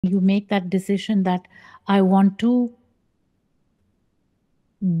You make that decision that I want to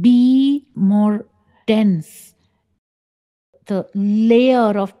be more dense, the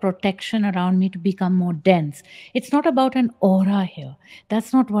layer of protection around me to become more dense. It's not about an aura here.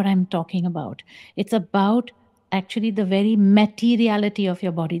 That's not what I'm talking about. It's about actually the very materiality of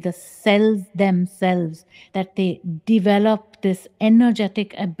your body, the cells themselves, that they develop this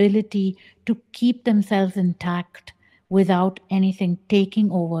energetic ability to keep themselves intact without anything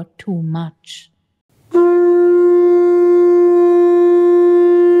taking over too much.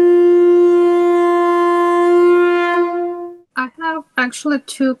 I have actually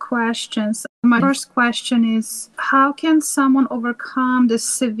two questions. My first question is, how can someone overcome the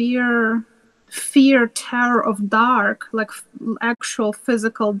severe fear, terror of dark, like actual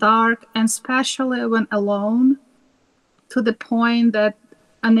physical dark, and especially when alone, to the point that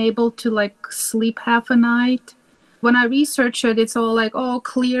unable to like sleep half a night? When I research it, it's all like, oh,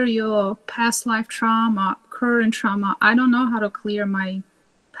 clear your past life trauma, current trauma. I don't know how to clear my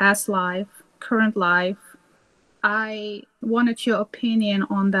past life, current life. I wanted your opinion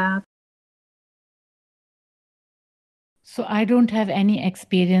on that. So I don't have any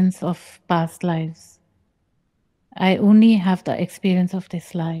experience of past lives. I only have the experience of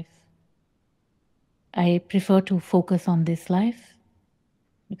this life. I prefer to focus on this life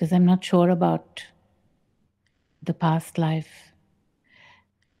because I'm not sure about the past life.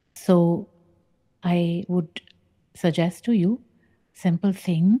 So I would suggest to you simple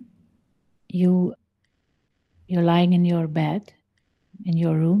thing. You're lying in your bed in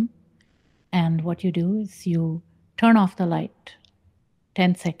your room, and what you do is you turn off the light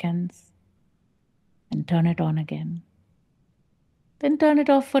 10 seconds and turn it on again. Then turn it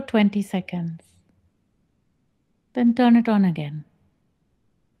off for 20 seconds. Then turn it on again.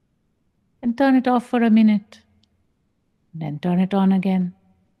 Then turn it off for a minute. Then turn it on again.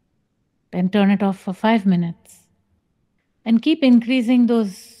 Then turn it off for 5 minutes. And keep increasing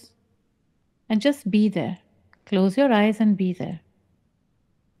those and just be there. Close your eyes and be there.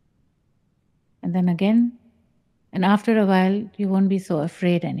 And then again, and after a while, you won't be so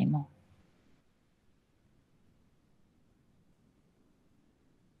afraid anymore.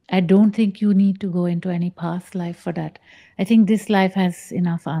 I don't think you need to go into any past life for that. I think this life has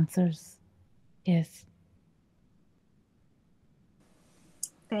enough answers. Yes.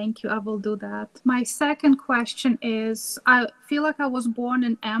 Thank you. I will do that. My second question is, I feel like I was born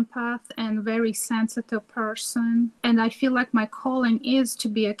an empath and very sensitive person, and I feel like my calling is to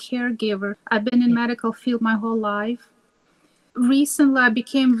be a caregiver. I've been in medical field my whole life. Recently, I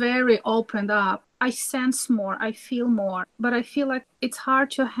became very opened up. I sense more, I feel more, but I feel like it's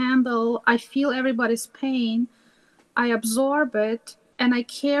hard to handle. I feel everybody's pain. I absorb it and I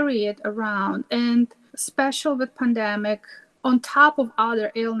carry it around. And especially with pandemic, on top of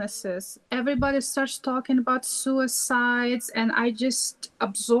other illnesses, everybody starts talking about suicides, and I just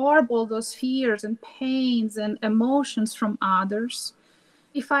absorb all those fears and pains and emotions from others.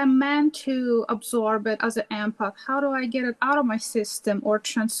 If I'm meant to absorb it as an empath, how do I get it out of my system or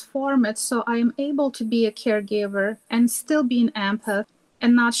transform it so I am able to be a caregiver and still be an empath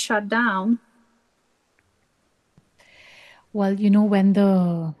and not shut down? Well,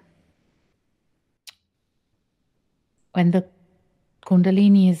 when the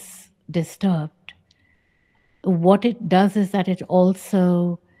kundalini is disturbed, what it does is that it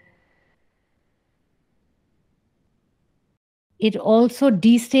also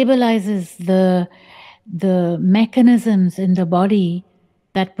destabilizes the mechanisms in the body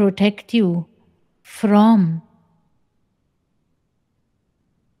that protect you from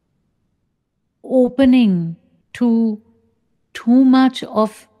opening to too much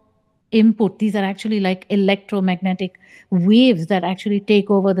of input. These are actually like electromagnetic waves that actually take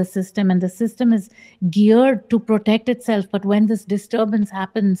over the system, and the system is geared to protect itself. But when this disturbance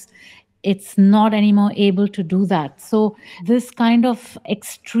happens, it's not anymore able to do that. So, this kind of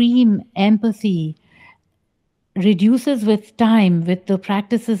extreme empathy reduces with time, with the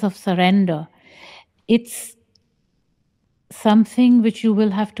practices of surrender. It's something which you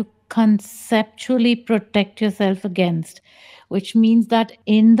will have to conceptually protect yourself against, which means that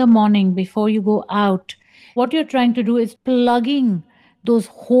in the morning before you go out, what you're trying to do is plugging those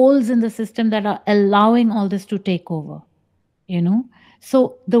holes in the system that are allowing all this to take over, you know?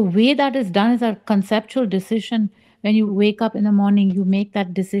 So the way that is done is a conceptual decision. When you wake up in the morning, you make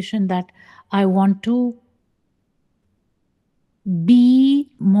that decision that I want to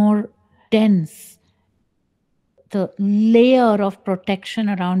be more dense, the layer of protection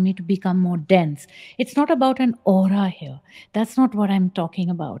around me to become more dense. It's not about an aura here. That's not what I'm talking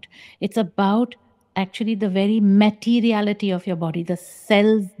about. It's about actually the very materiality of your body, the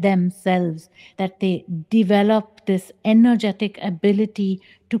cells themselves, that they develop this energetic ability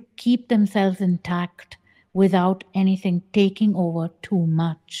to keep themselves intact without anything taking over too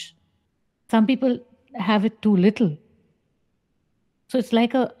much. Some people have it too little. So it's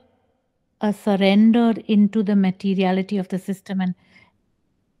like a surrender into the materiality of the system, and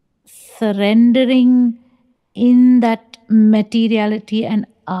surrendering in that materiality and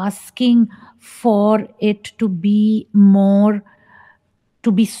asking for it to be more,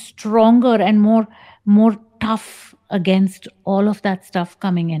 to be stronger and more tough against all of that stuff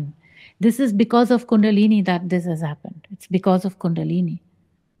coming in. This is because of Kundalini that this has happened. It's because of Kundalini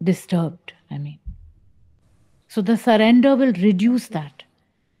disturbed, I mean. So the surrender will reduce that.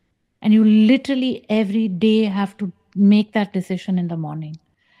 And you literally every day have to make that decision in the morning.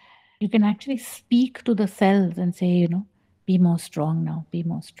 You can actually speak to the cells and say, you know, be more strong now, be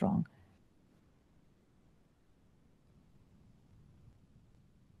more strong.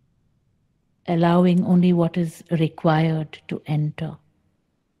 Allowing only what is required to enter.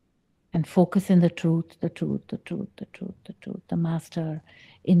 And focus in the truth, the truth, the truth, the truth, the truth, the master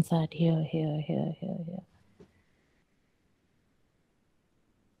inside here, here, here, here, here.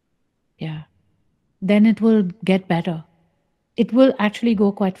 Yeah. Then it will get better. It will actually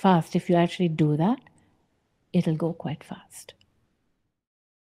go quite fast. If you actually do that, it'll go quite fast.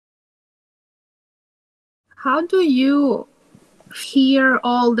 How do you hear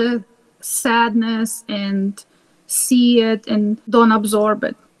all the sadness and see it and don't absorb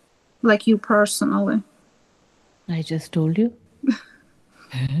it, like you personally? I just told you.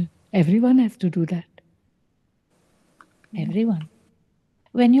 Everyone has to do that. Everyone.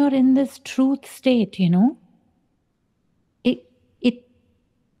 When you're in this truth state, you know, it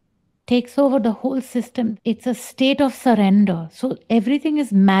takes over the whole system. It's a state of surrender. So everything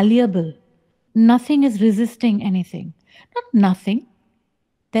is malleable. Nothing is resisting anything. Not nothing.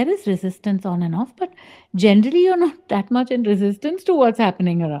 There is resistance on and off, but generally you're not that much in resistance to what's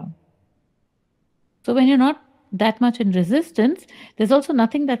happening around. So when you're not that much in resistance, there's also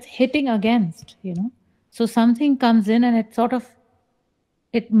nothing that's hitting against, you know. So something comes in and it sort of,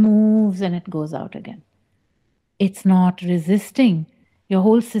 it moves and it goes out again. It's not resisting. Your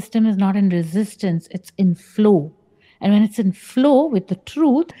whole system is not in resistance, it's in flow. And when it's in flow with the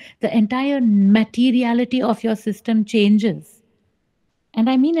truth, the entire materiality of your system changes. And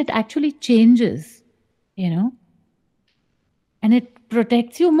I mean, it actually changes, you know, and it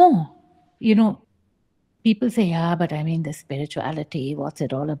protects you more. You know, people say, yeah, but I mean, the spirituality, what's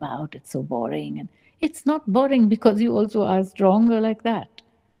it all about? It's so boring. And it's not boring because you also are stronger like that.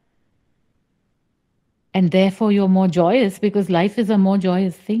 And therefore, you're more joyous because life is a more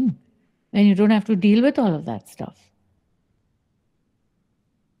joyous thing and you don't have to deal with all of that stuff.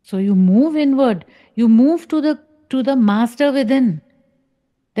 So you move inward, you move to the master within.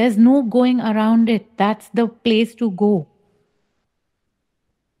 There's no going around it. That's the place to go.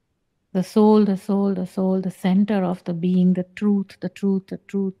 The soul, the soul, the soul, the center of the being, the truth, the truth, the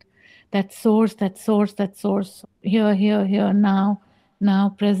truth. That source, that source, that source. Here, here, here, now, now,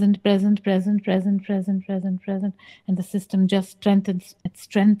 present, present, present, present, present, present, present. And the system just strengthens. It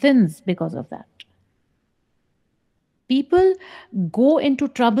strengthens because of that. People go into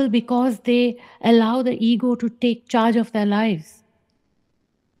trouble because they allow the ego to take charge of their lives.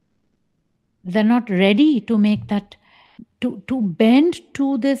 They're not ready to make that, to bend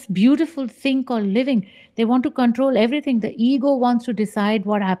to this beautiful thing called living. They want to control everything. The ego wants to decide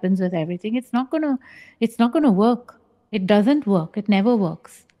what happens with everything. It's not gonna work. It doesn't work. It never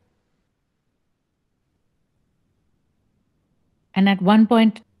works. And at one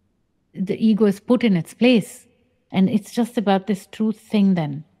point, the ego is put in its place. And it's just about this truth thing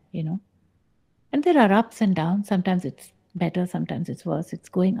then, you know. And there are ups and downs. Sometimes it's better, sometimes it's worse. It's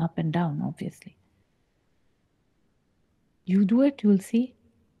going up and down, obviously. You do it, you'll see.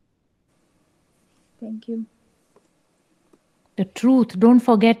 Thank you. The truth, don't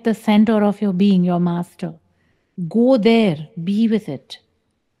forget the center of your being, your master. Go there, be with it.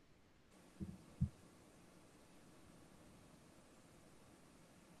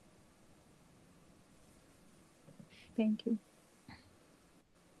 Thank you.